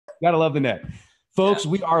Gotta love the net. Folks,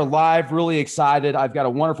 we are live, really excited. I've got a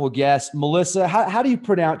wonderful guest. Melissa, how do you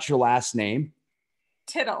pronounce your last name?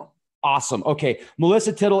 Tittl. Awesome. Okay.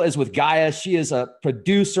 Melissa Tittl is with Gaia. She is a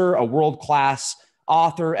producer, a world-class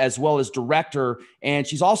author, as well as director. And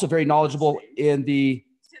she's also very knowledgeable in the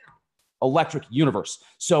electric universe.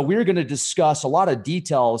 So we're going to discuss a lot of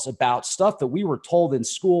details about stuff that we were told in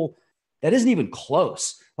school that isn't even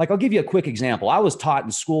close. Like, I'll give you a quick example. I was taught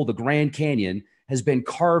in school the Grand Canyon has been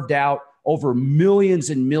carved out over millions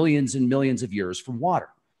and millions and millions of years from water.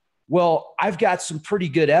 Well, I've got some pretty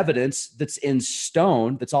good evidence that's in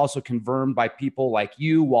stone that's also confirmed by people like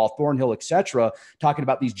you, Wall Thornhill, et cetera, talking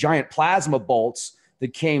about these giant plasma bolts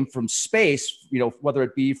that came from space, whether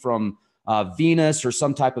it be from Venus or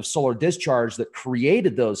some type of solar discharge that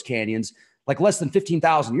created those canyons like less than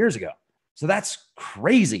 15,000 years ago. So that's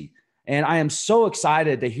crazy. And I am so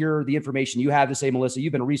excited to hear the information you have to say, Melissa.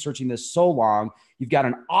 You've been researching this so long. You've got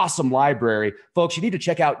an awesome library. Folks, you need to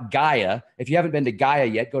check out Gaia. If you haven't been to Gaia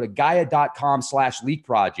yet, go to gaia.com/leak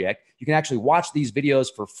project. You can actually watch these videos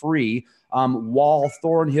for free. Wall,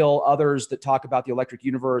 Thornhill, others that talk about the electric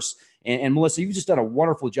universe. And Melissa, you've just done a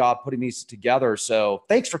wonderful job putting these together. So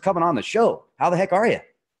thanks for coming on the show. How the heck are you?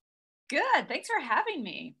 Good. Thanks for having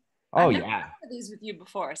me. Oh, I've never yeah. done these with you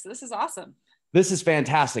before, so this is awesome. This is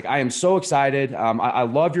fantastic. I am so excited. I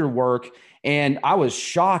love your work. And I was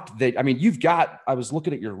shocked that, I was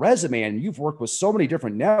looking at your resume and you've worked with so many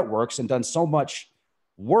different networks and done so much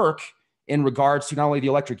work in regards to not only the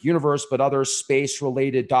electric universe, but other space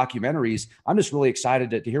related documentaries. I'm just really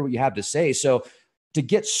excited to hear what you have to say. So to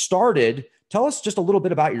get started, tell us just a little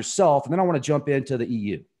bit about yourself. And then I want to jump into the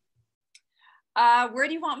EU. Where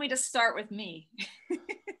do you want me to start with me?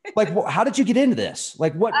 Like, how did you get into this?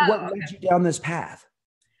 Like, what led you down this path?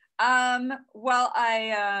 Well,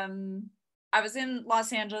 I was in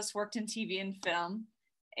Los Angeles, worked in TV and film,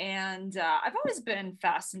 and I've always been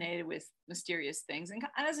fascinated with mysterious things. And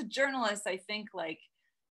as a journalist, I think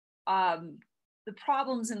the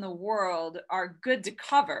problems in the world are good to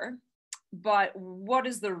cover, but what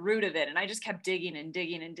is the root of it? And I just kept digging and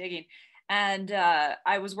digging and digging. And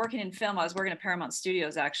I was working in film. I was working at Paramount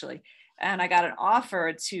Studios, actually. And I got an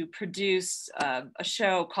offer to produce a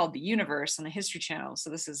show called The Universe on the History Channel.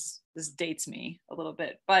 So this dates me a little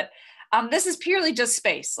bit, but this is purely just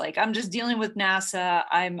space. Like, I'm just dealing with NASA.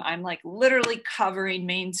 I'm like literally covering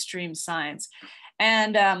mainstream science.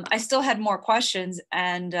 And I still had more questions.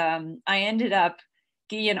 And I ended up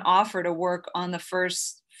getting an offer to work on the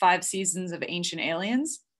first 5 seasons of Ancient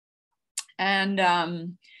Aliens. And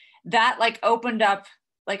that opened up,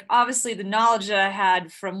 obviously the knowledge that I had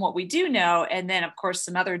from what we do know, and then of course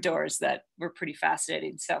some other doors that were pretty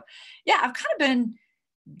fascinating. So yeah, I've kind of been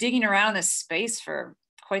digging around this space for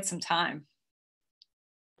quite some time.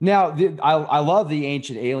 Now, I love the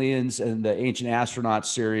Ancient Aliens and the Ancient Astronauts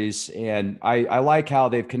series, and I like how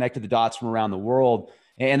they've connected the dots from around the world.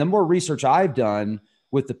 And the more research I've done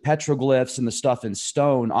with the petroglyphs and the stuff in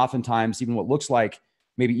stone, oftentimes even what looks like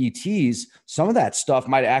maybe ETs, some of that stuff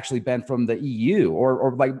might actually been from the EU,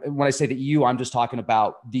 or like when I say the EU, I'm just talking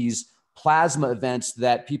about these plasma events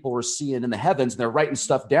that people were seeing in the heavens, and they're writing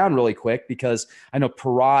stuff down really quick because I know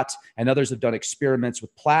Perrot and others have done experiments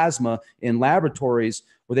with plasma in laboratories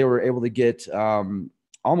where they were able to get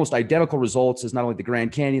almost identical results as not only the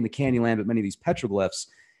Grand Canyon, the Canyonland, but many of these petroglyphs.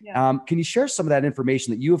 Yeah. Can you share some of that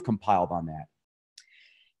information that you have compiled on that?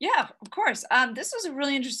 Yeah, of course. This was a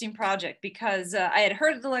really interesting project because I had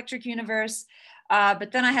heard of the electric universe,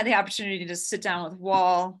 but then I had the opportunity to sit down with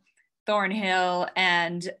Wall, Thornhill,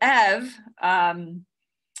 and Ev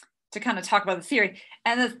to kind of talk about the theory.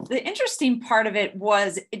 And the interesting part of it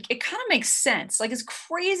was it kind of makes sense. Like, as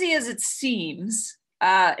crazy as it seems,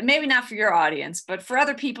 maybe not for your audience, but for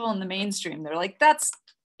other people in the mainstream, they're like, that's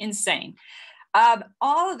insane.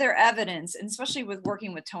 All of their evidence, and especially with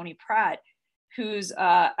working with Tony Pratt, who's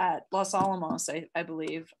at Los Alamos, I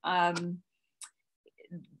believe.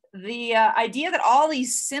 The idea that all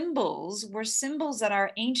these symbols were symbols that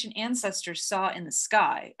our ancient ancestors saw in the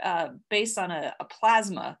sky based on a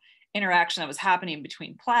plasma interaction that was happening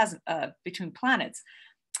between planets.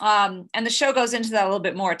 And the show goes into that a little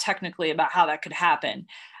bit more technically about how that could happen.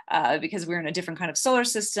 Because we're in a different kind of solar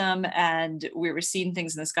system and we were seeing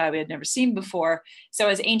things in the sky we had never seen before. So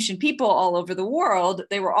as ancient people all over the world,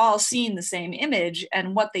 they were all seeing the same image.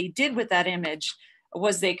 And what they did with that image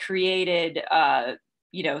was they created,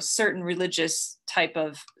 certain religious type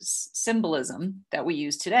of symbolism that we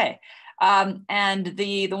use today. And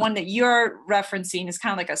the one that you're referencing is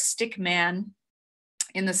kind of like a stick man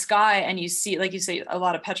in the sky. And you see, like you say, a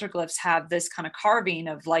lot of petroglyphs have this kind of carving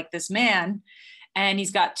of like this man, and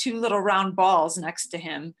he's got 2 little round balls next to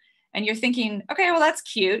him. And you're thinking, okay, well, that's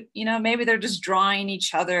cute. Maybe they're just drawing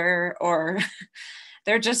each other, or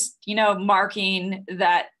they're just, marking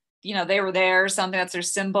that, they were there or something, that's their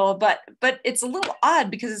symbol. But it's a little odd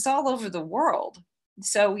because it's all over the world.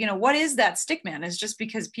 So, what is that stick man? Is just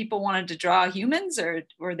because people wanted to draw humans, or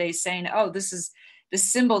were they saying, oh, this is the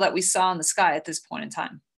symbol that we saw in the sky at this point in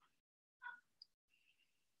time?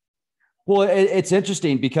 Well, it's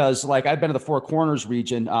interesting because like I've been to the Four Corners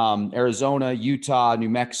region, Arizona, Utah, New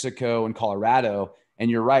Mexico, and Colorado. And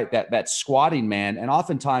you're right, that squatting man. And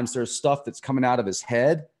oftentimes there's stuff that's coming out of his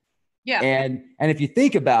head. Yeah. And if you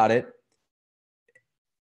think about it,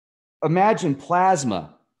 imagine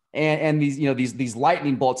plasma and these, these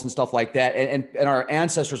lightning bolts and stuff like that. And our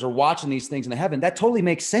ancestors are watching these things in the heaven. That totally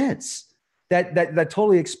makes sense. That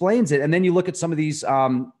totally explains it. And then you look at some of these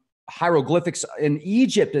hieroglyphics in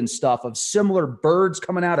Egypt and stuff of similar birds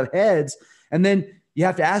coming out of heads. And then you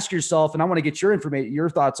have to ask yourself, and I want to get your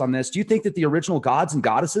thoughts on this. Do you think that the original gods and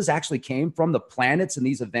goddesses actually came from the planets and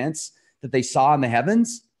these events that they saw in the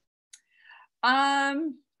heavens?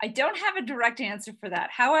 I don't have a direct answer for that.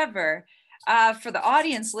 However, for the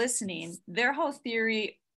audience listening, their whole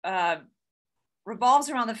theory revolves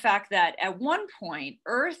around the fact that at one point,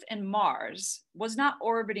 Earth and Mars was not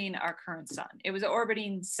orbiting our current sun. It was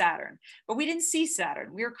orbiting Saturn, but we didn't see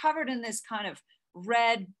Saturn. We were covered in this kind of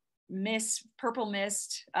red mist, purple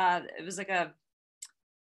mist. It was like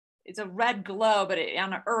it's a red glow, but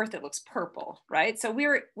on Earth, it looks purple, right? So we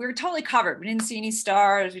were totally covered. We didn't see any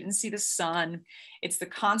stars. We didn't see the sun. It's the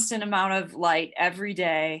constant amount of light every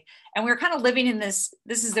day. And we were kind of living in this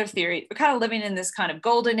is their theory. We're kind of living in this kind of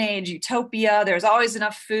golden age utopia. There was always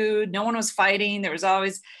enough food. No one was fighting. There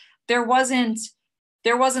wasn't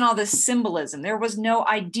all this symbolism. There was no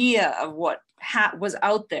idea of what was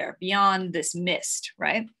out there beyond this mist,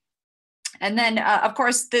 right? And then, of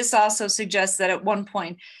course, this also suggests that at one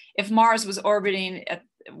point, if Mars was orbiting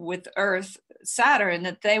with Earth, Saturn,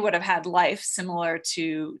 that they would have had life similar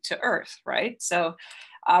to Earth, right? So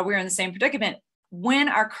we're in the same predicament. When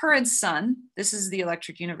our current sun, this is the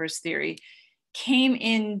electric universe theory, came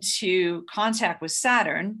into contact with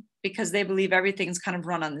Saturn, because they believe everything's kind of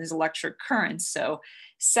run on these electric currents. So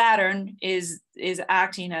Saturn is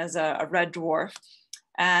acting as a red dwarf,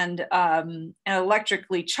 and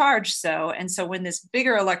electrically charged. And so when this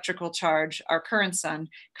bigger electrical charge, our current sun,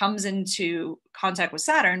 comes into contact with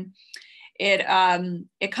Saturn, it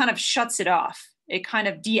kind of shuts it off. It kind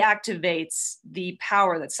of deactivates the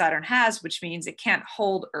power that Saturn has, which means it can't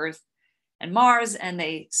hold Earth and Mars, and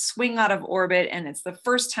they swing out of orbit. And it's the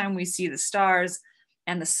first time we see the stars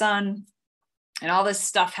and the sun and all this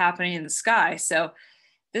stuff happening in the sky. So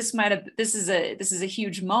this is a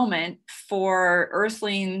huge moment for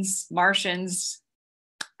Earthlings, Martians,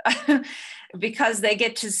 because they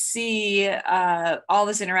get to see all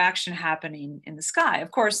this interaction happening in the sky.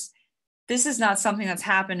 Of course, this is not something that's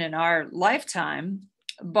happened in our lifetime,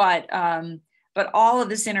 but all of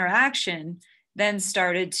this interaction then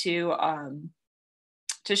started to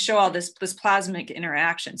show all this plasmic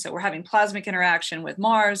interaction. So we're having plasmic interaction with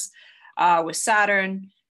Mars, with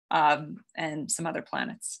Saturn, and some other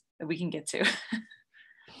planets that we can get to.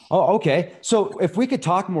 Oh, okay. So if we could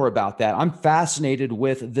talk more about that, I'm fascinated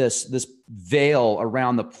with this veil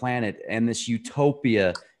around the planet and this utopia.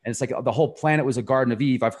 And it's like the whole planet was a Garden of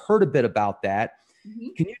Eve. I've heard a bit about that.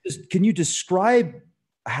 Mm-hmm. Can you describe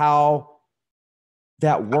how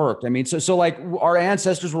that worked? I mean, so like our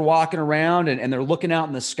ancestors were walking around and they're looking out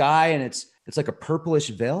in the sky, and it's like a purplish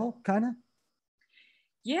veil, kind of.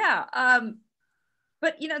 Yeah.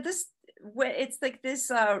 But it's like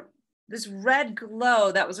this red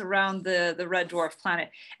glow that was around the red dwarf planet,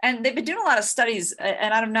 and they've been doing a lot of studies.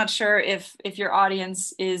 And I'm not sure if your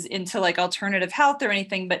audience is into like alternative health or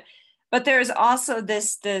anything, but there's also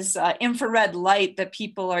this infrared light that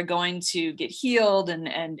people are going to get healed,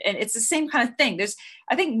 and it's the same kind of thing.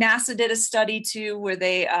 I think NASA did a study too where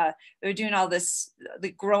they're doing all the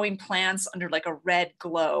growing plants under like a red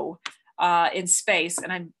glow in space,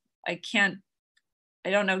 and I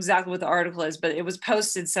don't know exactly what the article is, but it was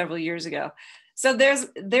posted several years ago. So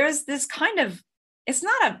there's this kind of, it's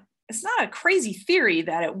not a crazy theory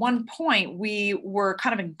that at one point we were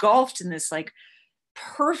kind of engulfed in this like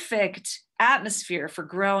perfect atmosphere for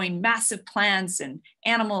growing massive plants and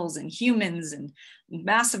animals and humans and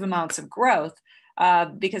massive amounts of growth,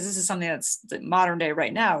 because this is something that's the modern day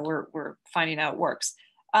right now we're finding out works.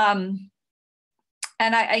 And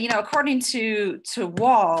I according to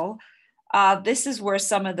Wall, this is where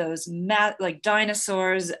some of those like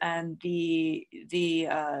dinosaurs and the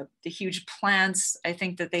huge plants, I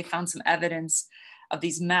think that they found some evidence of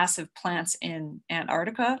these massive plants in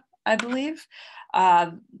Antarctica, I believe.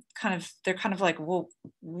 they're kind of like, well,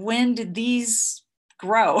 when did these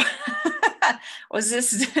grow? Was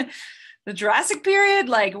this the Jurassic period?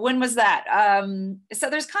 Like, when was that? So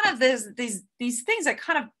there's kind of these things that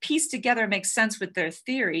kind of piece together and make sense with their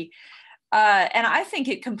theory. And I think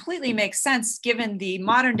it completely makes sense given the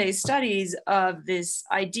modern day studies of this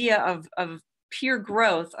idea of pure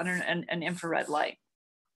growth under an infrared light.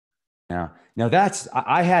 Yeah. Now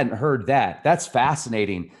I hadn't heard that. That's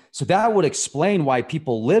fascinating. So that would explain why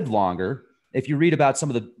people lived longer. If you read about some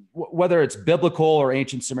of the, whether it's biblical or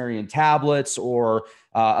ancient Sumerian tablets or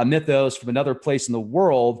a mythos from another place in the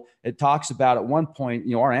world, it talks about at one point,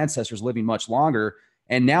 you know, our ancestors living much longer.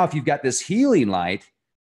 And now if you've got this healing light,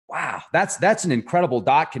 wow, that's an incredible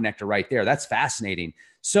dot connector right there. That's fascinating.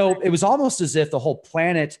 So it was almost as if the whole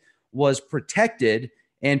planet was protected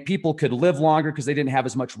and people could live longer because they didn't have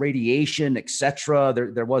as much radiation, et cetera.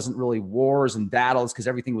 There wasn't really wars and battles because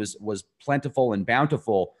everything was plentiful and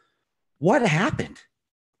bountiful. What happened?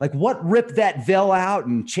 Like, what ripped that veil out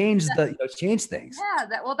and changed things? Yeah,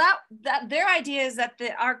 that their idea is that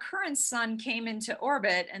our current sun came into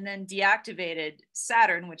orbit and then deactivated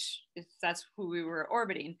Saturn, which, if that's who we were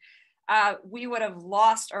orbiting, we would have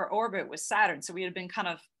lost our orbit with Saturn. So we had been kind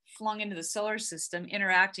of flung into the solar system,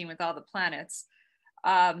 interacting with all the planets.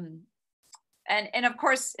 And of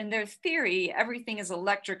course, in their theory, everything is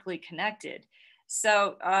electrically connected.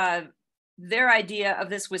 So their idea of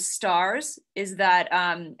this with stars is that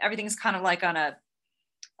everything's kind of like on a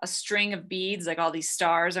string of beads, like all these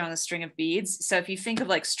stars are on a string of beads. So if you think of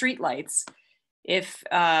like street lights, if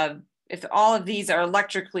all of these are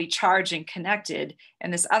electrically charged and connected,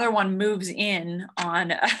 and this other one moves in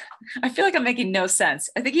on, I feel like I'm making no sense.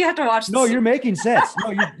 I think you have to watch. No, you're making sense. No,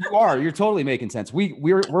 you are. You're totally making sense.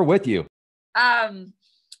 We're with you.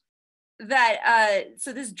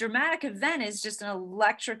 So this dramatic event is just an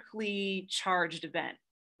electrically charged event.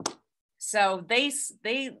 So they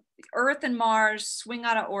Earth and Mars swing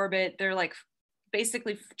out of orbit. They're like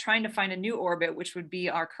basically trying to find a new orbit, which would be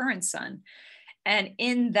our current sun. And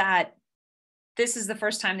in that, this is the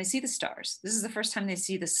first time they see the stars. This is the first time they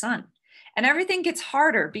see the sun. And everything gets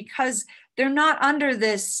harder because they're not under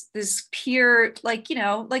this pure, like, you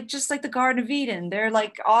know, like just like the Garden of Eden. They're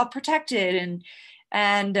like all protected.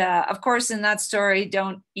 And of course, in that story,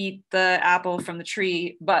 don't eat the apple from the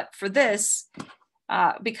tree. But for this,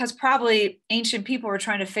 because probably ancient people were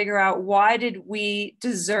trying to figure out, why did we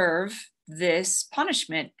deserve this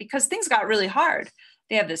punishment? Because things got really hard.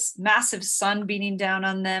 They have this massive sun beating down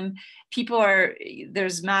on them.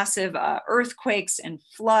 There's massive earthquakes and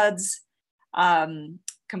floods,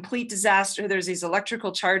 complete disaster. There's these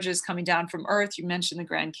electrical charges coming down from Earth. You mentioned the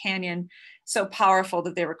Grand Canyon, so powerful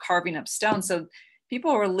that they were carving up stone. So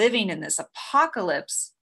people were living in this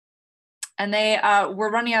apocalypse, and they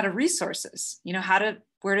were running out of resources. You know,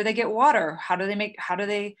 where do they get water? How do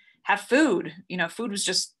they have food? You know, food was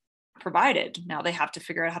just provided. Now they have to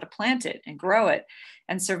figure out how to plant it and grow it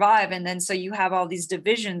and survive. And then so you have all these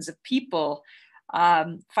divisions of people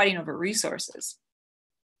fighting over resources.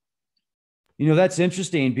 You know, that's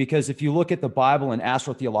interesting because if you look at the Bible in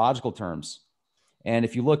astrotheological terms, and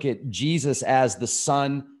if you look at Jesus as the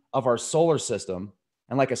sun of our solar system,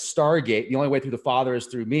 and like a stargate, the only way through the Father is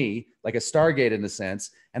through me, like a stargate in a sense.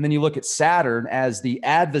 And then you look at Saturn as the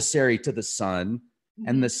adversary to the sun.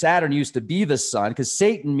 And the Saturn used to be the sun, because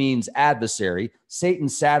Satan means adversary. Satan,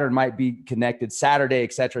 Saturn might be connected, Saturday,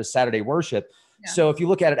 et cetera, Saturday worship. Yeah. So if you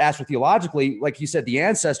look at it astrotheologically, like you said, the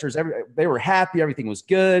ancestors, they were happy, everything was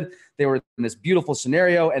good. They were in this beautiful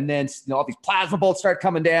scenario. And then, you know, all these plasma bolts start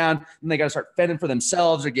coming down and they got to start fending for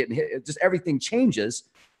themselves or getting hit. Just everything changes.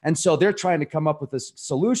 And so they're trying to come up with this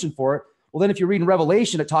solution for it. Well, then if you read in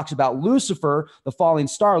Revelation, it talks about Lucifer, the falling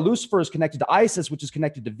star. Lucifer is connected to Isis, which is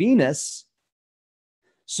connected to Venus.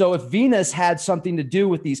 So if Venus had something to do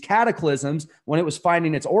with these cataclysms when it was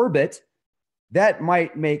finding its orbit, that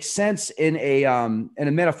might make sense in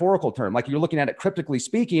a metaphorical term. Like you're looking at it cryptically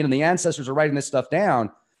speaking, and the ancestors are writing this stuff down.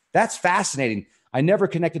 That's fascinating. I never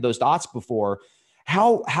connected those dots before.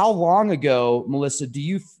 How long ago, Melissa, do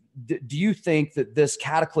you think that this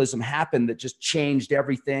cataclysm happened that just changed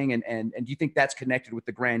everything? And do you think that's connected with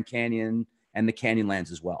the Grand Canyon and the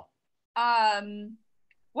Canyonlands as well?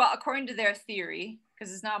 Well, according to their theory,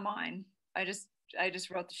 because it's not mine, I just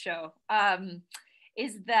wrote the show,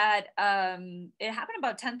 is that it happened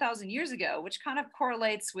about 10,000 years ago, which kind of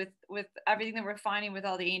correlates with everything that we're finding with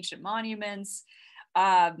all the ancient monuments.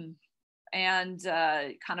 And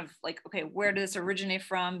kind of like, okay, where did this originate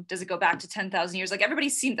from? Does it go back to 10,000 years? Like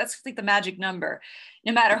everybody's seen, that's like the magic number,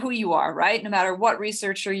 no matter who you are, right? No matter what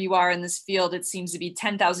researcher you are in this field, it seems to be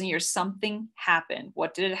 10,000 years, something happened.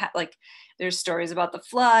 What did it like? There's stories about the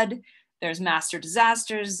flood. There's master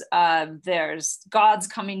disasters. There's gods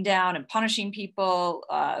coming down and punishing people.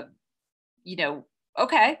 You know,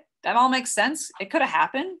 okay, that all makes sense. It could have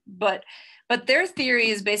happened, but their theory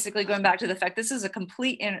is basically going back to the fact this is a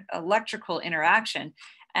complete electrical interaction,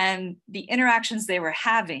 and the interactions they were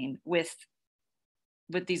having with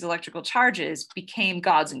these electrical charges became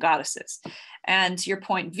gods and goddesses. And to your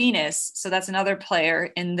point, Venus, so that's another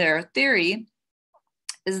player in their theory,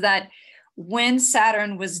 is that when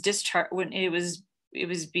Saturn was discharged, when it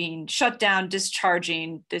was being shut down,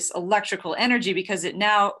 discharging this electrical energy, because it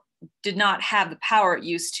now did not have the power it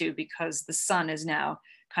used to, because the sun is now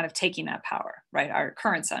kind of taking that power, right? Our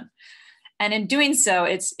current sun. And in doing so,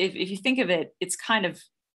 it's, if you think of it, it's kind of,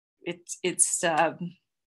 it's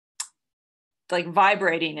like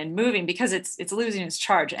vibrating and moving because it's losing its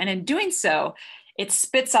charge. And in doing so, it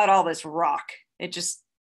spits out all this rock. It just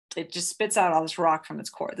spits out all this rock from its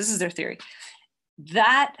core. This is their theory.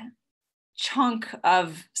 That chunk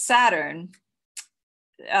of Saturn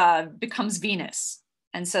becomes Venus.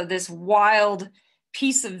 And so this wild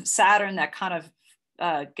piece of Saturn that kind of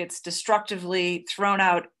gets destructively thrown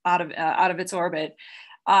out of its orbit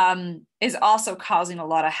is also causing a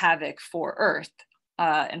lot of havoc for Earth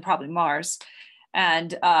and probably Mars.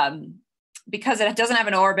 And because it doesn't have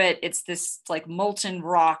an orbit, it's this like molten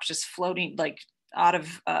rock just floating like out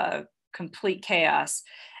of complete chaos.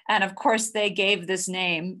 And of course, they gave this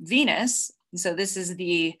name Venus. So this is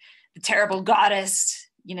the terrible goddess,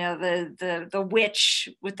 you know, the witch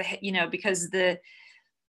with the, you know, because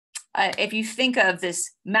if you think of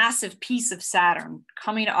this massive piece of Saturn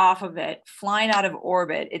coming off of it, flying out of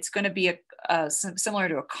orbit, it's going to be similar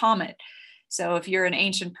to a comet. So if you're an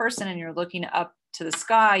ancient person and you're looking up to the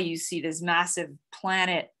sky, you see this massive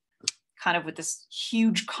planet kind of with this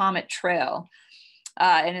huge comet trail.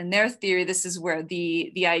 And in their theory, this is where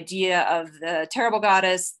the idea of the terrible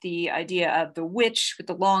goddess, the idea of the witch with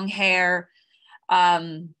the long hair,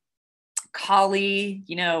 Kali,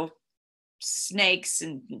 you know, snakes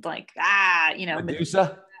and like, you know,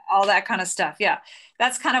 Medusa, all that kind of stuff. Yeah,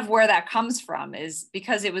 that's kind of where that comes from, is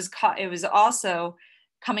because it was also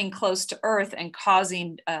coming close to Earth and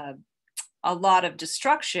causing a lot of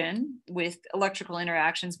destruction with electrical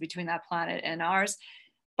interactions between that planet and ours.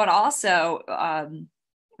 But also, I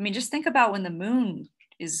mean, just think about when the moon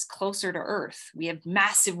is closer to Earth, we have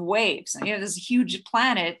massive waves. And you have this huge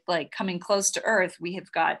planet like coming close to Earth. We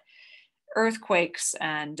have got earthquakes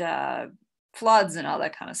and floods and all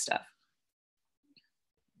that kind of stuff.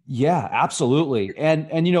 yeah, absolutely.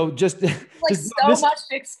 And you know, just like just, so much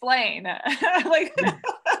to explain. Like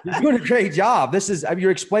you're doing a great job. This is, I mean,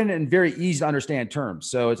 you're explaining it in very easy to understand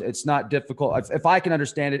terms. So it's not difficult. If I can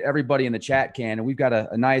understand it, everybody in the chat can. And we've got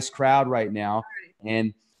a nice crowd right now.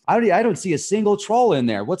 And I don't see a single troll in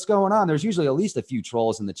there. What's going on? There's usually at least a few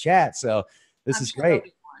trolls in the chat. So this is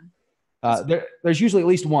great. There's usually at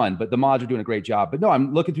least one, but the mods are doing a great job. But no,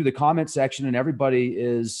 I'm looking through the comment section and everybody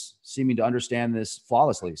is seeming to understand this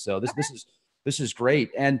flawlessly. So this is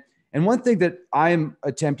great. And one thing that I'm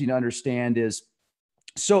attempting to understand is,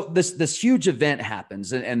 so this huge event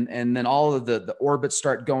happens and then all of the orbits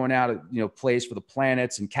start going out of, you know, place for the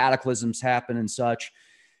planets and cataclysms happen and such.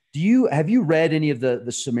 Have you read any of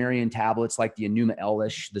the Sumerian tablets, like the Enuma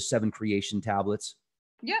Elish, the 7 creation tablets?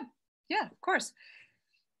 Yeah, of course.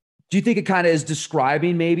 Do you think it kind of is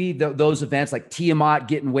describing maybe those events, like Tiamat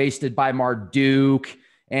getting wasted by Marduk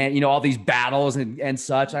and, you know, all these battles and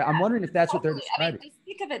such? I'm wondering if that's what they're describing. I mean,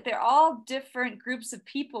 think of it, they're all different groups of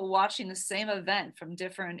people watching the same event from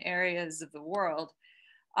different areas of the world.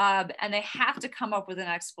 And they have to come up with an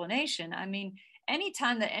explanation. I mean,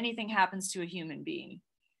 anytime that anything happens to a human being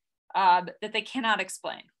that they cannot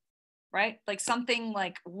explain, right? Like something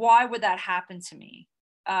like, why would that happen to me?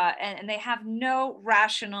 And they have no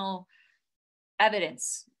rational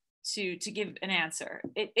evidence to give an answer.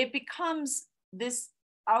 It becomes this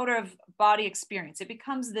out of body experience. It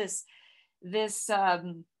becomes this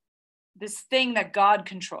thing that God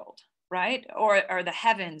controlled, right? Or the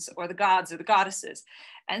heavens or the gods or the goddesses.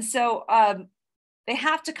 And so they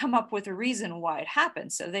have to come up with a reason why it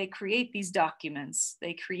happened. So they create these documents,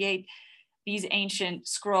 they create these ancient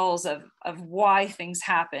scrolls of why things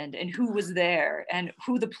happened and who was there and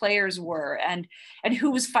who the players were and who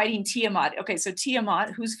was fighting Tiamat. Okay, so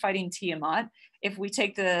Tiamat, who's fighting Tiamat? If we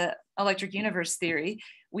take the electric universe theory,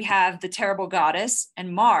 we have the terrible goddess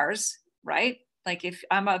and Mars, right? Like if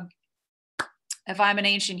I'm an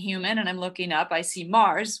ancient human and I'm looking up, I see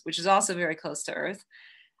Mars, which is also very close to Earth,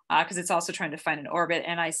 because it's also trying to find an orbit,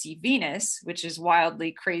 and I see Venus, which is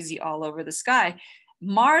wildly crazy all over the sky.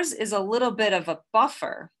 Mars is a little bit of a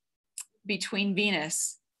buffer between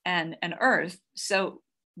Venus and earth. So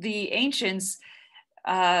the ancients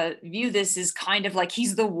view this as kind of like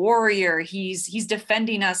he's the warrior, he's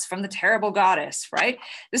defending us from the terrible goddess, right?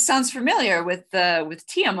 This sounds familiar with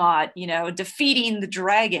Tiamat, you know, defeating the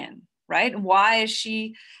dragon, right? And why is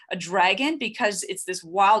she a dragon? Because it's this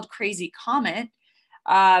wild, crazy comet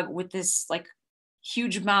with this like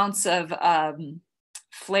huge amounts of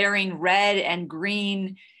flaring red and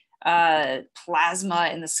green plasma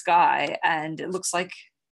in the sky, and it looks like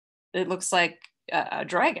a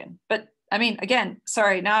dragon. But I mean, again,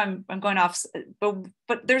 sorry, now I'm going off,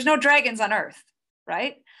 but there's no dragons on Earth,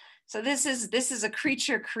 right? So this is a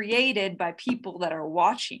creature created by people that are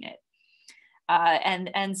watching it,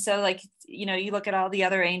 and so, like, you know, you look at all the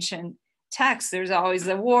other ancient texts. There's always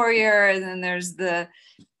the warrior, and then there's the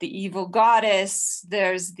evil goddess.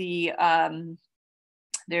 There's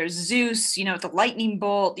Zeus, you know, the lightning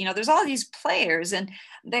bolt. You know, there's all these players, and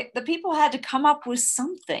the people had to come up with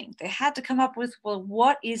something. They had to come up with, well,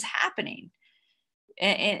 what is happening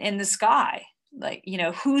in the sky? Like, you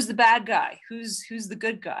know, who's the bad guy? Who's the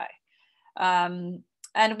good guy?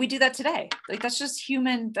 And we do that today. Like, that's just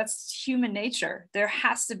human. That's human nature. There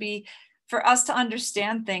has to be, for us to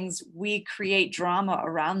understand things, we create drama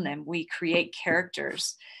around them. We create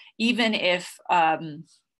characters, even if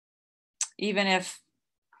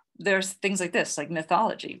there's things like this, like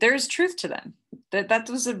mythology. There is truth to them. That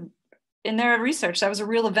was in their research, that was a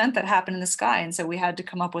real event that happened in the sky, and so we had to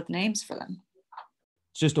come up with names for them.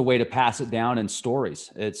 It's just a way to pass it down in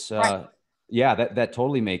stories. It's right. Yeah, that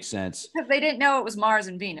totally makes sense. Because they didn't know it was Mars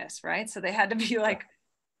and Venus, right? So they had to be like,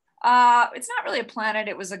 it's not really a planet,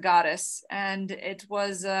 it was a goddess, and it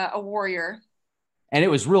was a warrior. And it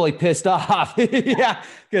was really pissed off. Yeah,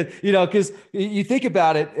 because you think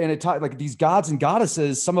about it, and like these gods and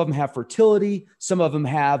goddesses, some of them have fertility, some of them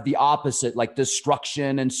have the opposite, like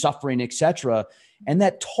destruction and suffering, etc. And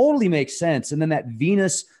that totally makes sense. And then that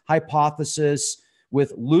Venus hypothesis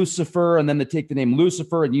with Lucifer, and then they take the name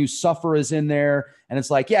Lucifer and use suffer is in there. And it's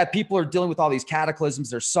like, yeah, people are dealing with all these cataclysms.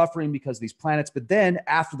 They're suffering because of these planets. But then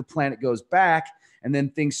after the planet goes back and then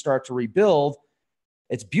things start to rebuild,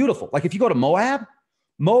 it's beautiful. Like if you go to Moab,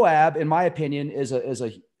 in my opinion, is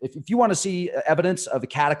if you want to see evidence of a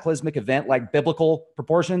cataclysmic event like biblical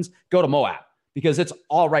proportions, go to Moab, because it's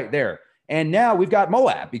all right there. And now we've got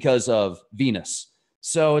Moab because of Venus.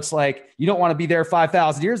 So it's like, you don't want to be there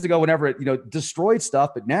 5,000 years ago whenever it, destroyed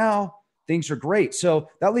stuff, but now things are great. So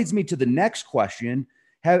that leads me to the next question.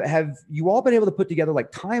 Have you all been able to put together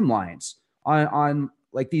like timelines on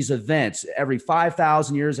like these events every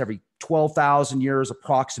 5,000 years, every 12,000 years,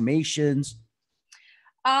 approximations?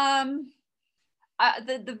 The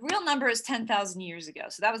real number is 10,000 years ago.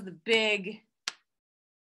 So that was the big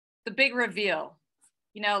reveal.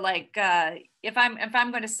 Like if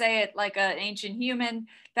I'm going to say it like an ancient human,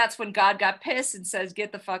 that's when God got pissed and says,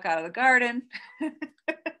 "Get the fuck out of the garden."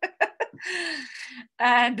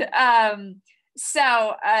 And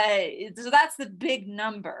so that's the big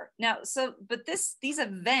number now. But these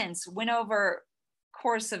events went over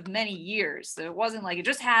course of many years. So it wasn't like it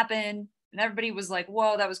just happened and everybody was like,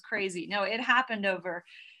 "Whoa, that was crazy." No, it happened over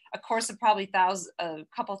a course of probably a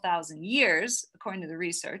couple thousand years, according to the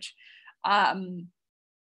research.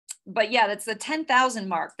 But yeah, that's the 10,000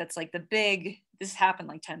 mark. That's like this happened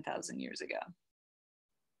like 10,000 years ago.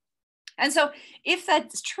 And so if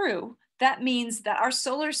that's true, that means that our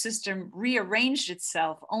solar system rearranged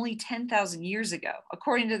itself only 10,000 years ago,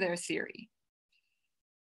 according to their theory.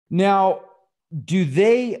 Now,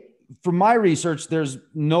 from my research, there's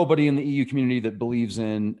nobody in the EU community that believes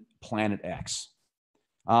in Planet X.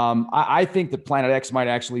 I think that Planet X might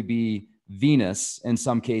actually be Venus in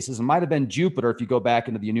some cases. It might have been Jupiter if you go back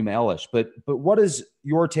into the Enuma Elish. But what is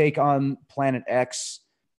your take on Planet X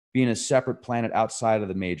being a separate planet outside of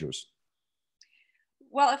the majors?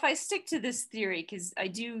 Well, if I stick to this theory, because I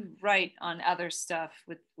do write on other stuff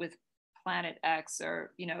with Planet X,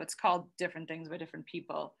 or it's called different things by different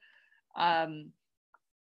people. I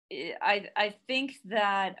think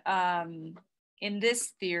that in this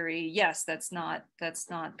theory, yes, that's not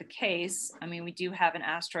the case. I mean, we do have an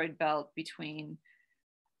asteroid belt between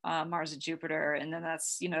Mars and Jupiter, and then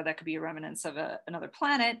that's that could be a remnants of another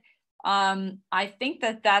planet. I think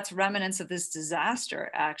that that's remnants of this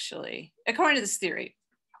disaster, actually, according to this theory.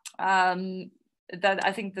 That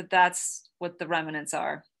I think that's what the remnants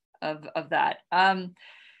are of that.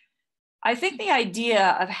 I think the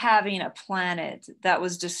idea of having a planet that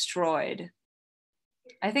was destroyed,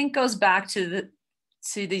 I think, goes back to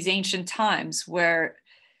these ancient times where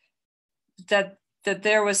that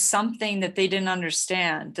there was something that they didn't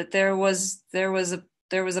understand, that there was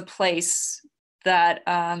a place that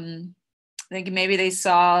I think maybe they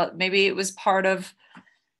saw, maybe it was part of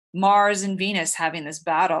Mars and Venus having this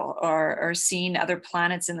battle, or seeing other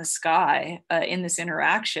planets in the sky in this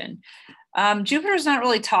interaction. Jupiter's not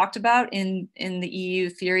really talked about in the EU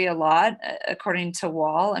theory a lot, according to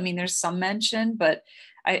Wall. I mean, there's some mention, but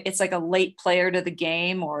it's like a late player to the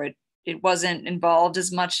game, or it wasn't involved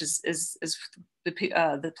as much as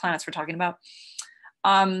the planets we're talking about.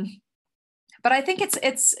 But I think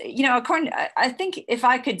it's you know, I think if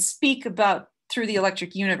I could speak about through the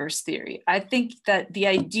electric universe theory, I think that the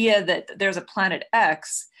idea that there's a planet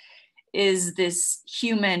X is this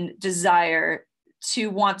human desire to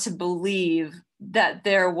want to believe that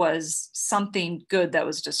there was something good that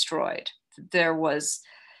was destroyed. That there was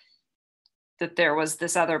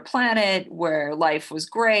this other planet where life was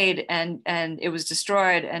great and it was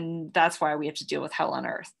destroyed, and that's why we have to deal with hell on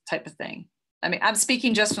earth type of thing. I mean, I'm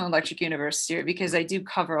speaking just from electric universe theory because I do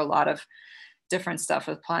cover a lot of different stuff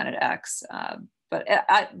with Planet X. But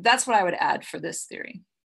that's what I would add for this theory.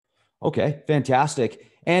 Okay,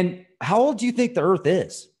 fantastic. And how old do you think the Earth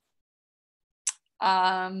is?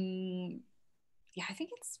 Yeah, I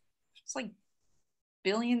think it's like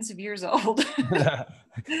billions of years old. Yeah,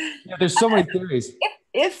 there's so many theories.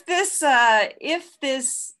 If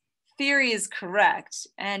this theory is correct,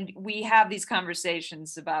 and we have these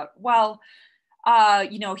conversations about, well,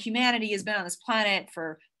 you know, humanity has been on this planet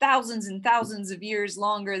for thousands and thousands of years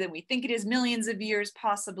longer than we think it is, millions of years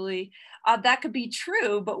possibly. That could be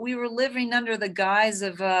true, but we were living under the guise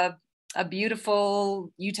of a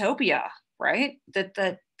beautiful utopia, right?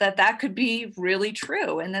 That could be really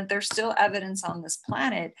true, and that there's still evidence on this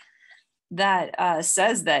planet that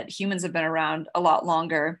says that humans have been around a lot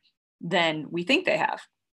longer than we think they have.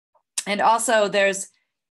 And also there's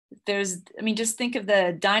I mean, just think of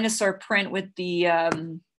the dinosaur print with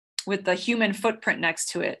the human footprint next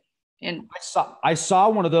to it. And I saw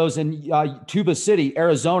one of those in Tuba City,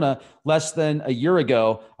 Arizona, less than a year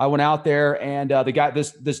ago. I went out there, and the guy,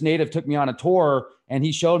 this native, took me on a tour, and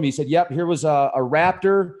he showed me. He said, "Yep, here was a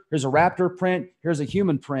raptor. Here's a raptor print. Here's a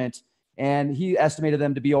human print." And he estimated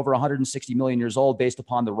them to be over 160 million years old based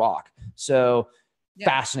upon the rock. So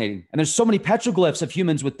fascinating. And there's so many petroglyphs of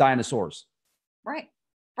humans with dinosaurs.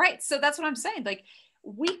 Right. So that's what I'm saying. Like,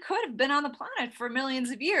 we could have been on the planet for millions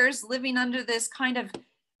of years, living under this kind of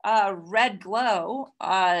red glow,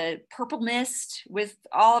 purple mist with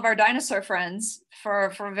all of our dinosaur friends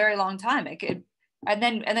for a very long time. And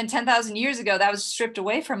then 10,000 years ago, that was stripped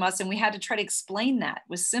away from us, and we had to try to explain that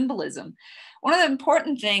with symbolism. One of the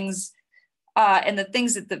important things, and the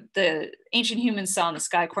things that the ancient humans saw in the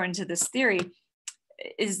sky, according to this theory,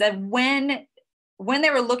 is that when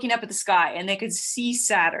they were looking up at the sky and they could see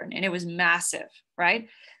Saturn, and it was massive, right?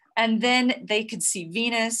 And then they could see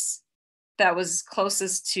Venus, that was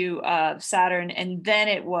closest to Saturn, and then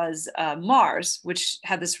it was Mars, which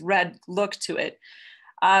had this red look to it.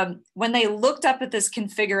 When they looked up at this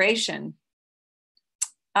configuration,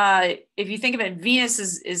 if you think of it, Venus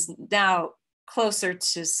is now closer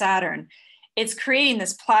to Saturn. It's creating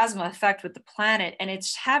this plasma effect with the planet, and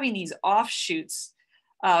it's having these offshoots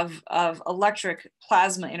of electric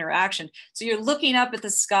plasma interaction. So you're looking up at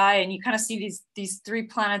the sky, and you kind of see these three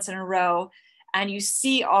planets in a row, and you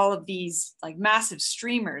see all of these like massive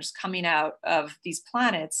streamers coming out of these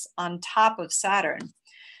planets on top of Saturn.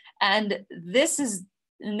 And this is,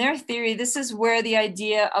 in their theory, this is where the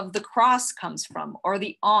idea of the cross comes from, or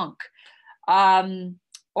the Ankh,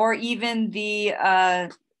 or even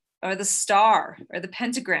or the star, or the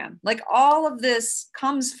pentagram. Like, all of this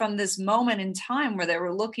comes from this moment in time where they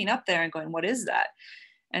were looking up there and going, what is that?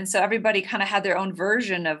 And so everybody kind of had their own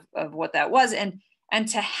version of what that was. And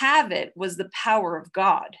to have it was the power of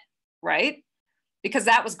God, right? Because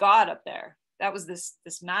that was God up there. That was this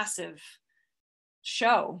massive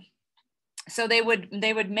show. So they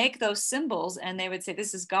would make those symbols, and they would say,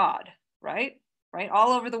 this is God, right?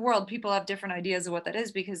 All over the world, people have different ideas of what that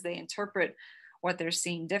is because they interpret what they're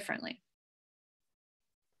seeing differently.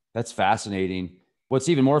 That's fascinating. What's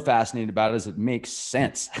even more fascinating about it is it makes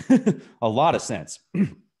sense. A lot of sense.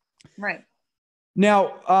 Right.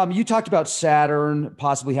 Now, you talked about Saturn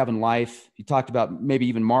possibly having life. You talked about maybe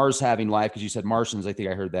even Mars having life, because you said Martians. I think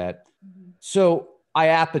I heard that. Mm-hmm. So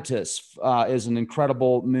Iapetus is an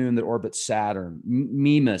incredible moon that orbits Saturn.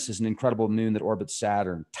 Mimas is an incredible moon that orbits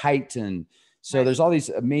Saturn. Titan. So right. There's all these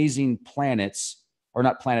amazing planets, or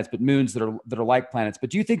not planets, but moons that are like planets. But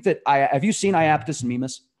do you think that have you seen Iapetus and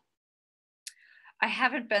Mimas? I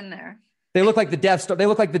haven't been there. They look like the Death Star. They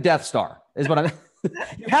look like the Death Star. Is what I.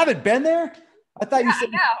 You haven't been there? I thought you said.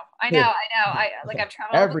 I know. I've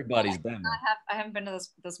traveled. Everybody's been there. I haven't been to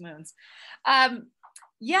those moons.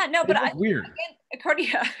 Yeah, no, but weird. Again, according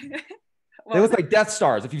What They was look it? like Death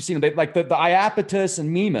Stars. If you've seen them, like the Iapetus and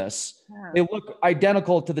Mimas, Yeah. they look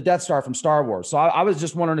identical to the Death Star from Star Wars. So I was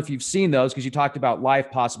just wondering if you've seen those because you talked about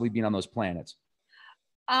life possibly being on those planets.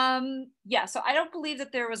 Yeah, so I don't believe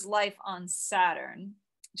that there was life on Saturn,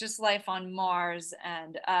 just life on Mars,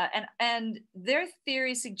 and their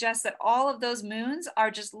theory suggests that all of those moons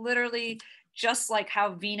are just literally just like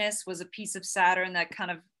how Venus was a piece of Saturn that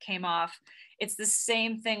kind of came off. It's the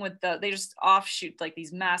same thing with they just offshoot like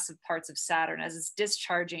these massive parts of Saturn as it's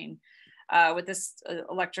discharging with this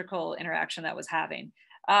electrical interaction that was having.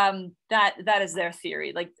 That is their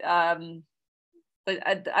theory. Like, but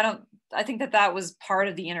I don't. I think that was part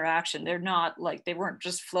of the interaction. They're not like they weren't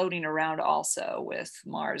just floating around also with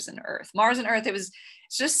Mars and Earth. Mars and Earth. It's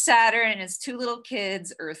just Saturn and it's two little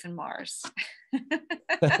kids, Earth and Mars.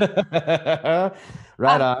 Right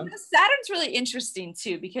on. Saturn's really interesting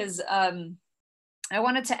too because I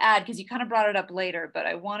wanted to add because you kind of brought it up later, but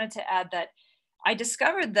I wanted to add that I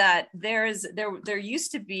discovered that there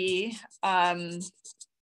used to be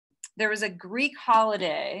there was a Greek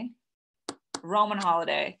holiday, Roman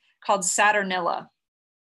holiday called Saturnilla,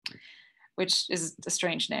 which is a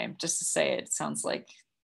strange name. Just to say it sounds like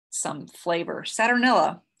some flavor.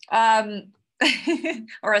 Saturnilla,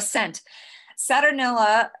 or a scent.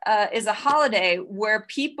 Saturnilla is a holiday where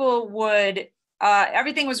people would,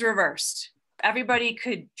 everything was reversed. Everybody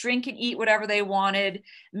could drink and eat whatever they wanted.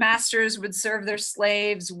 Masters would serve their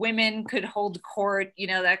slaves. Women could hold court,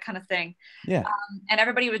 that kind of thing. Yeah. And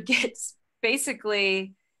everybody would get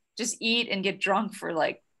basically just eat and get drunk for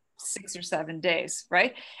like 6 or 7 days,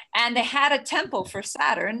 right? And they had a temple for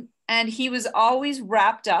Saturn, and he was always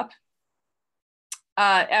wrapped up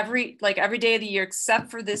every day of the year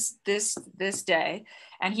except for this day,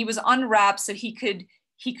 and he was unwrapped so he could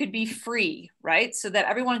be free, right? So that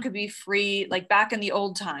everyone could be free, like back in the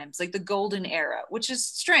old times, like the golden era, which is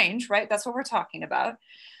strange, right? That's what we're talking about.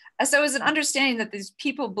 So it was an understanding that these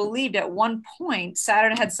people believed at one point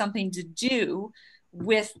Saturn had something to do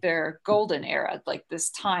with their golden era, like this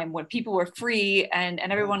time when people were free and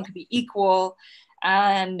everyone could be equal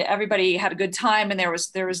and everybody had a good time and there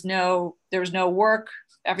was no work.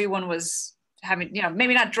 Everyone was having,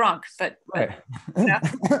 maybe not drunk, but right.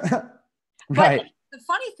 But Right. the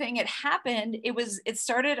funny thing, it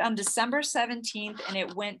started on December 17th and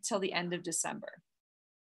it went till the end of December.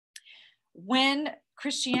 When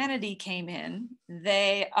Christianity came in,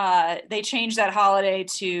 they changed that holiday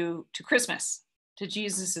to Christmas, to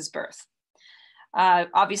Jesus's birth.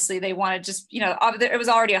 Obviously, they wanted it was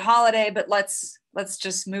already a holiday, but let's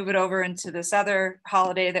just move it over into this other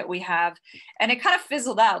holiday that we have, and it kind of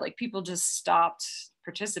fizzled out. Like people just stopped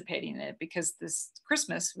participating in it because this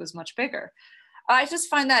Christmas was much bigger. I just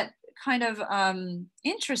find that kind of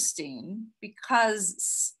interesting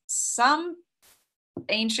because some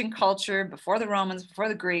ancient culture before the Romans, before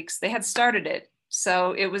the Greeks, they had started it.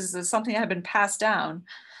 So it was something that had been passed down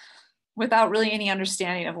without really any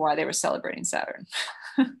understanding of why they were celebrating Saturn.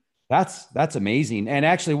 That's amazing. And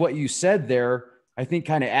actually what you said there, I think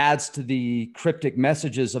kind of adds to the cryptic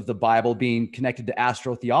messages of the Bible being connected to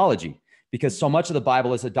astrotheology, because so much of the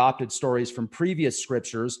Bible has adopted stories from previous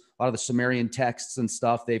scriptures. A lot of the Sumerian texts and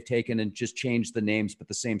stuff they've taken and just changed the names, but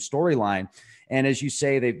the same storyline. And as you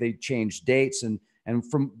say, they changed dates. And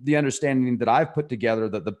from the understanding that I've put together,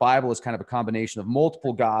 that the Bible is kind of a combination of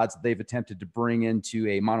multiple gods that they've attempted to bring into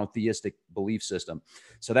a monotheistic belief system.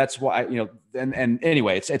 So that's why, and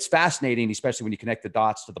anyway, it's fascinating, especially when you connect the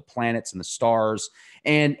dots to the planets and the stars.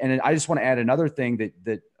 And I just want to add another thing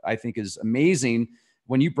that I think is amazing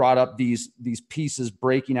when you brought up these pieces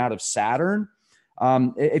breaking out of Saturn.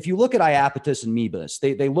 If you look at Iapetus and Mimas,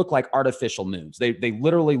 they look like artificial moons. They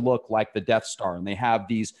literally look like the Death Star, and they have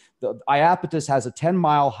the Iapetus has a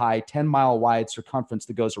 10-mile high, 10-mile wide circumference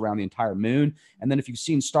that goes around the entire moon. And then if you've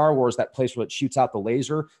seen Star Wars, that place where it shoots out the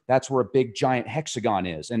laser, that's where a big giant hexagon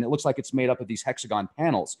is. And it looks like it's made up of these hexagon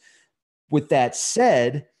panels. With that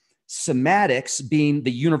said, cymatics being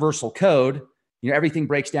the universal code, everything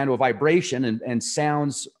breaks down to a vibration, and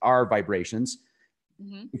sounds are vibrations.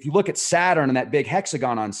 Mm-hmm. If you look at Saturn and that big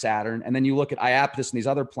hexagon on Saturn, and then you look at Iapetus and these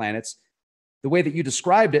other planets, the way that you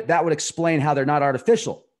described it, that would explain how they're not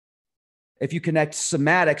artificial. If you connect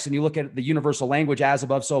cymatics and you look at the universal language as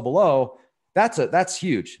above, so below, that's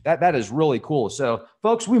huge. That is really cool. So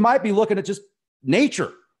folks, we might be looking at just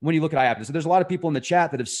nature when you look at Iapetus. So there's a lot of people in the chat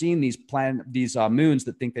that have seen these moons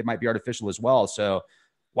that think they might be artificial as well. So,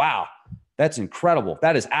 wow, that's incredible.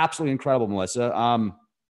 That is absolutely incredible, Melissa.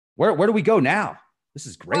 Where do we go now? This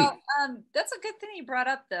is great. Well, that's a good thing you brought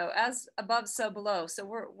up, though. As above, so below. So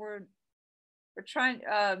we're trying.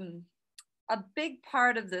 a big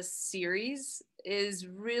part of this series is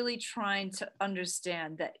really trying to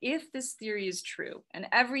understand that if this theory is true and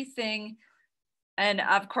everything, and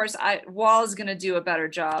of course, Wall is going to do a better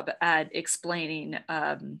job at explaining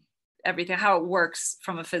everything, how it works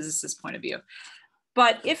from a physicist's point of view.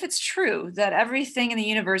 But if it's true that everything in the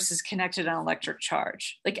universe is connected on electric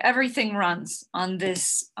charge, like everything runs on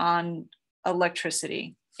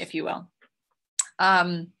electricity, if you will,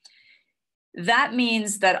 that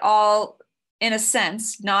means that all, in a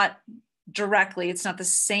sense, not directly, it's not the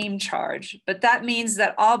same charge, but that means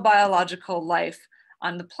that all biological life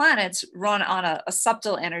on the planets run on a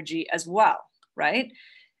subtle energy as well, right?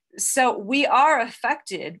 So we are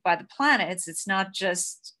affected by the planets. It's not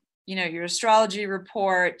just, your astrology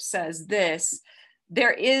report says this.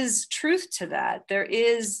 There is truth to that. There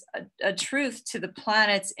is a truth to the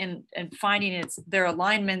planets and finding their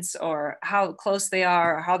alignments or how close they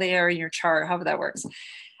are, or how they are in your chart, however that works.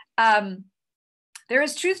 There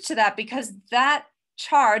is truth to that because that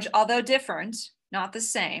charge, although different, not the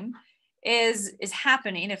same, is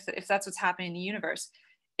happening, if that's what's happening in the universe.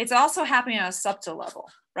 It's also happening on a subtle level,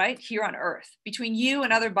 right? Here on Earth, between you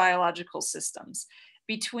and other biological systems,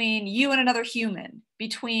 between you and another human,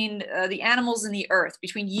 between the animals in the earth,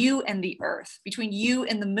 between you and the earth, between you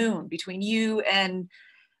and the moon, between you and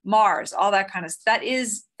Mars, all that kind of stuff.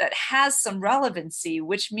 That has some relevancy,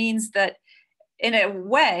 which means that in a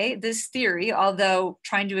way, this theory, although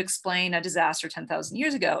trying to explain a disaster 10,000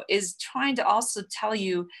 years ago, is trying to also tell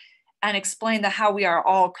you and explain how we are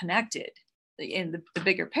all connected in the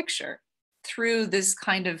bigger picture through this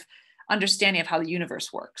kind of understanding of how the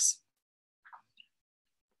universe works.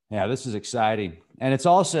 Yeah, this is exciting. And it's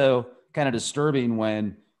also kind of disturbing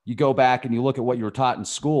when you go back and you look at what you were taught in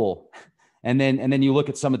school. And then you look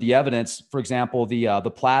at some of the evidence, for example,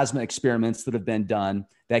 the plasma experiments that have been done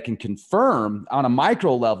that can confirm on a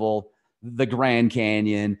micro level the Grand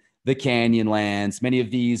Canyon, the Canyonlands, many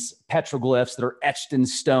of these petroglyphs that are etched in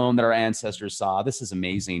stone that our ancestors saw. This is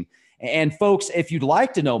amazing. And folks, if you'd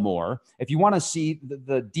like to know more, if you want to see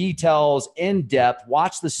the details in depth,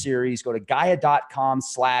 watch the series, go to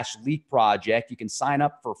Gaia.com/Leak Project. You can sign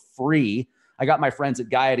up for free. I got my friends at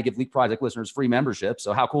Gaia to give Leak Project listeners free membership.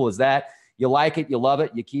 So how cool is that? You like it, you love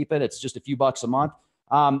it, you keep it. It's just a few bucks a month.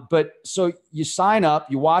 But so you sign up,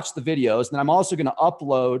 you watch the videos, and I'm also going to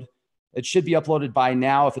upload. It should be uploaded by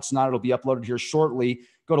now. If it's not, it'll be uploaded here shortly.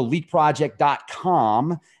 Go to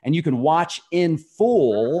leakproject.com and you can watch in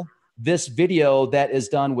full this video that is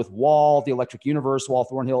done with Wall, the Electric Universe, Wall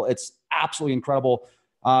Thornhill. It's absolutely incredible.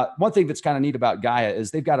 One thing that's kind of neat about Gaia is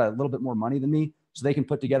they've got a little bit more money than me, so they can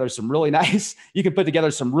put together some really nice, you can put together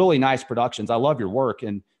some really nice productions. I love your work.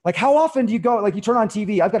 And like, how often do you go, like you turn on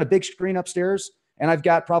TV? I've got a big screen upstairs and I've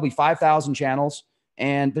got probably 5,000 channels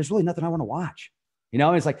and there's really nothing I want to watch. And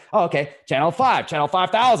it's like, oh, okay, channel 5, channel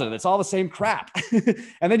 5,000. It's all the same crap.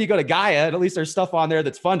 And then you go to Gaia and at least there's stuff on there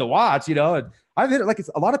that's fun to watch, and it's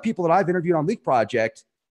a lot of people that I've interviewed on Leak Project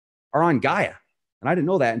are on Gaia. And I didn't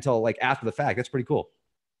know that until like after the fact. That's pretty cool.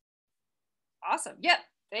 Awesome. Yep.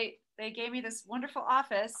 They gave me this wonderful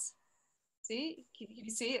office. See, can you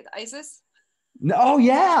see it? Isis? No, oh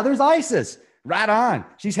yeah, there's Isis. Right on.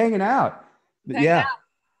 She's hanging out. Yeah.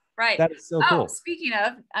 Right. That is so cool. Speaking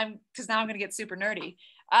of, because now I'm going to get super nerdy.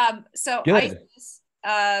 So Good. Isis,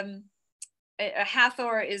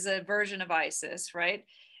 Hathor is a version of Isis, right?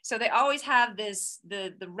 So they always have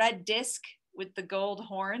the red disc with the gold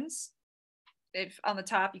horns. If on the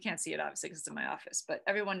top, you can't see it obviously because it's in my office, but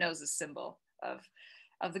everyone knows the symbol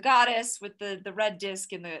of the goddess with the red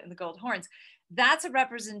disc and the gold horns. That's a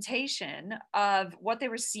representation of what they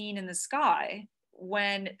were seeing in the sky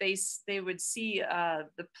when they would see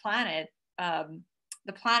the planet.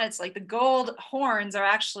 The planets, like the gold horns are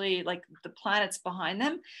actually like the planets behind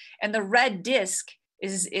them, and the red disc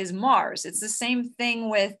is Mars. It's the same thing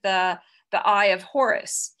with the Eye of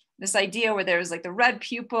Horus, this idea where there was like the red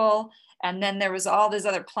pupil and then there was all this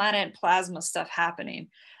other planet plasma stuff happening.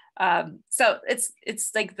 So it's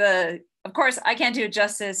like of course I can't do it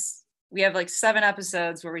justice. We have like 7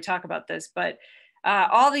 episodes where we talk about this, but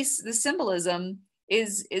the symbolism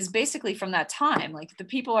is basically from that time. Like the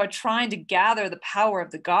people are trying to gather the power of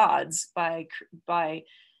the gods by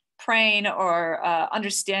praying or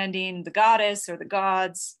understanding the goddess or the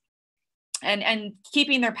gods and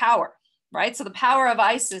keeping their power, right? So the power of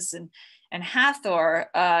Isis and Hathor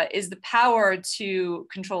is the power to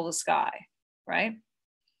control the sky, right?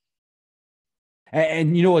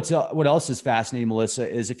 And you know what else is fascinating, Melissa,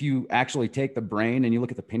 is if you actually take the brain and you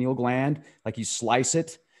look at the pineal gland, like you slice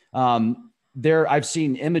it, I've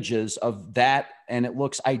seen images of that and it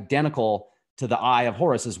looks identical to the eye of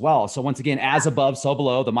Horus as well. So once again, as above, so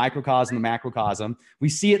below, the microcosm, the macrocosm. We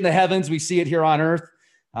see it in the heavens. We see it here on Earth.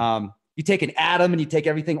 You take an atom and you take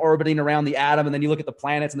everything orbiting around the atom, and then you look at the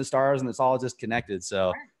planets and the stars, and it's all just connected.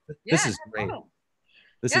 So this is great.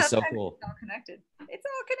 This is so cool. It's all connected. It's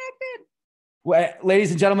all connected. Well,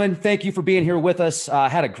 ladies and gentlemen, thank you for being here with us.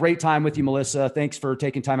 Had a great time with you, Melissa. Thanks for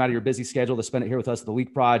taking time out of your busy schedule to spend it here with us at the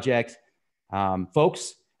Leak Project.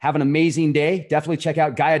 Folks, have an amazing day. Definitely check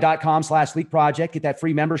out Gaia.com/Leak Project. Get that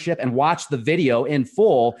free membership and watch the video in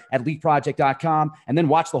full at leakproject.com, and then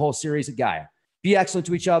watch the whole series at Gaia. Be excellent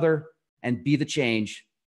to each other and be the change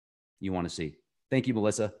you want to see. Thank you,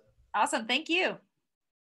 Melissa. Awesome. Thank you.